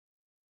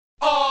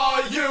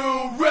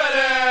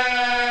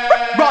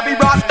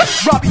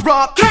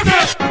Robi-Rob, kick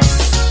it!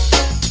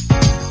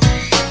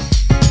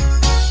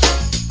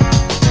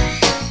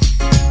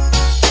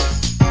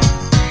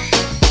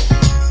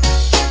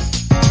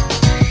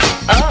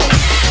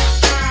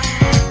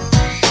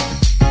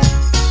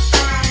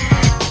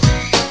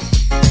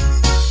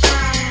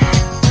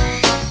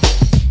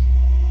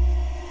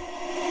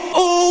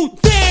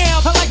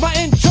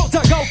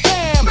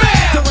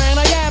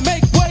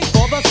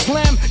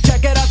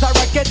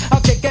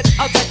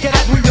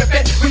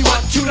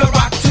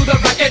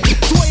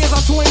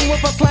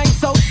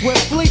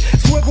 Swiftly,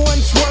 swivel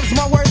and swerves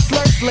my words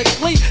slur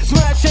slickly.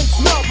 Smash and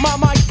smelt, my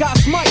mic got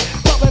smite.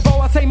 But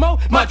before I say mo,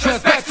 my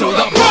transpass to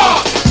the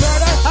Bronx.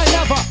 Murder, I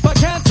never, but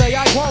can't say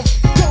I won't.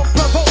 Don't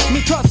provoke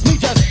me, trust me,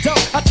 just don't.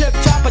 I chip,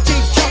 chop, a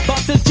cheap chop,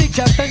 bust his cheek,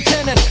 chest and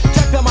chinnin'.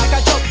 Check the mic, I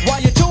joke while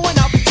you're doing,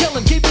 I'll be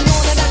chillin'. Keeping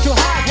on and that you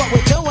hide what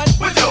we're doing.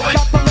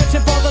 Got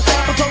permission for the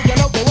sample, so you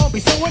know they won't be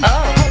suing.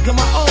 Holding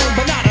my own,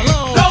 but not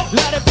alone.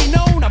 Let it be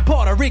known, I'm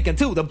Puerto Rican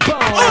to the bone.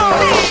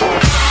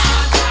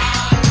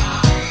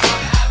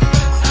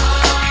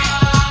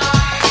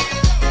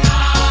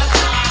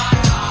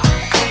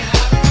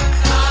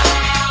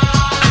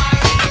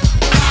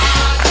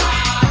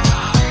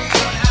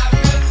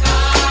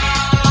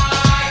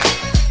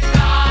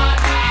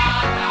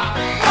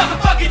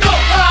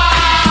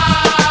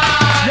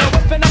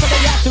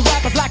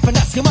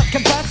 You must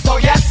confess, oh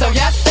yes,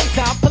 they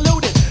sound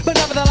polluted. But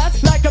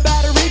nevertheless, like a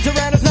battery,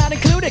 Durana's not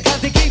included.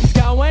 Cause he keeps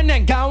going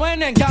and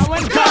going and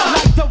going.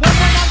 Like the wind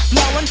when I'm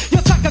blowing, you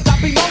suckers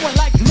I'll be mowing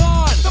like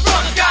lawn. The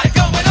brother's got it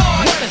going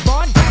on. Word is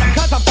born, got 'em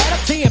cause I'm fed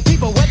up seeing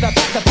people with their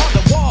backs upon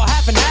the wall.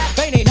 Half and half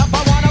ain't enough,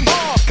 I want 'em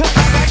all. Cause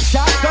I got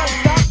shot, don't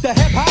stop the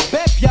hip-hop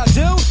if you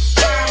do.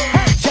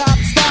 Headshot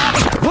stop,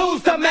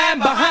 who's the man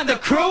behind the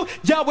crew?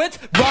 Yo, it's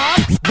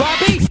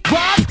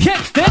Robi-Rob,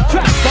 kicks it,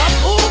 trapped up,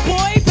 ooh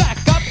boy.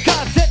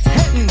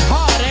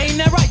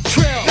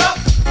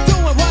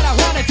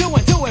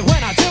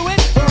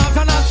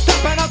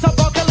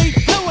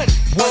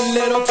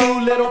 Little, 2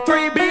 little,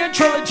 3 be a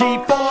trilogy,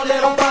 4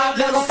 little, 5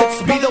 little,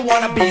 6 be the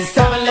wannabe.